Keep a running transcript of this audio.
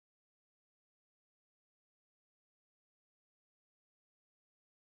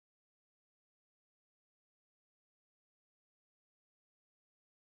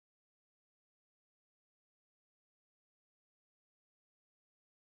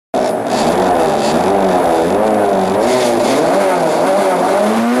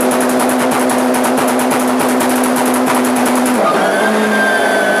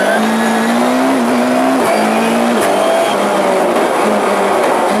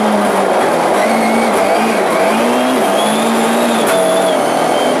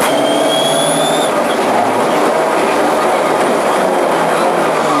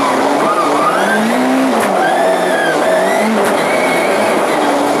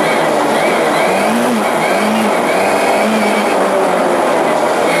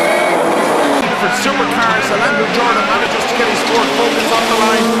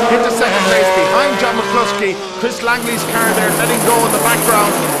McCluskey. Chris Langley's car there letting go in the background.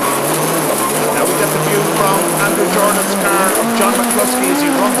 Now we get the view from Andrew Jordan's car of John McCluskey as he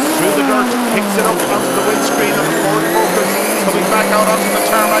runs through the dirt, picks it up onto the windscreen of the Ford Focus, coming back out onto the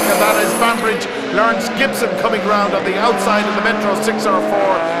tarmac, and that is Banbridge. Lawrence Gibson coming round on the outside of the Metro 604,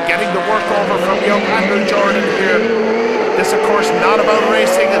 getting the work over from young Andrew Jordan here. This, of course, not about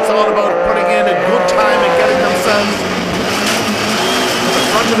racing, it's all about putting in a good time and getting themselves to the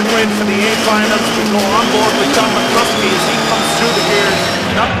front of the grid for the A finals. We go on board with John McCluskey as he comes through the gears.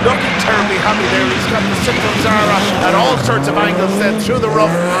 Not looking terribly happy there. He's got the Citroen Xsara at all sorts of angles then through the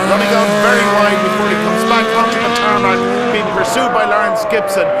rough, running out very wide before he comes back onto the tarmac, being pursued by Lawrence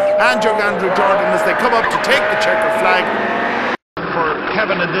Gibson and young Andrew Jordan as they come up to take the checker flag for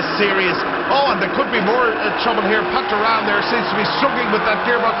Kevin in this series. Oh, and there could be more trouble here. Pat Duran there seems to be struggling with that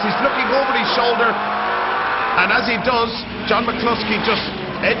gearbox. He's looking over his shoulder, and as he does, John McCluskey just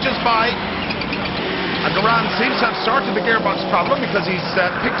edges by. And Duran seems to have started the gearbox problem because he's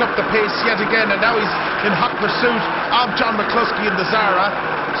picked up the pace yet again, and now he's in hot pursuit of John McCluskey in the Xsara.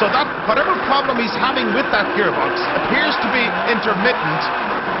 So that whatever problem he's having with that gearbox appears to be intermittent.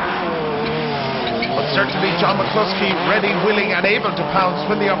 But certainly John McCluskey ready, willing and able to pounce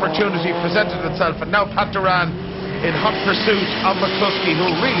when the opportunity presented itself. And now Pat Duran in hot pursuit of McCluskey, who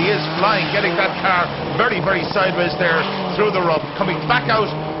really is flying, getting that car very, very sideways there through the rough. Coming back out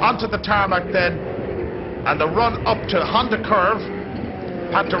onto the tarmac then. And the run up to Honda Curve,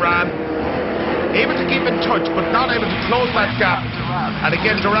 Pat Duran able to keep in touch but not able to close that gap. And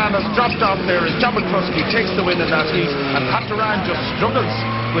again Duran has dropped off there as John McCluskey takes the win in that heat, and Pat Duran just struggles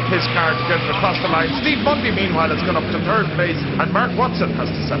with his car to get it across the line. Steve Mundy meanwhile has gone up to third place, and Mark Watson has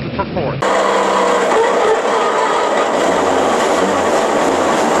to settle for fourth.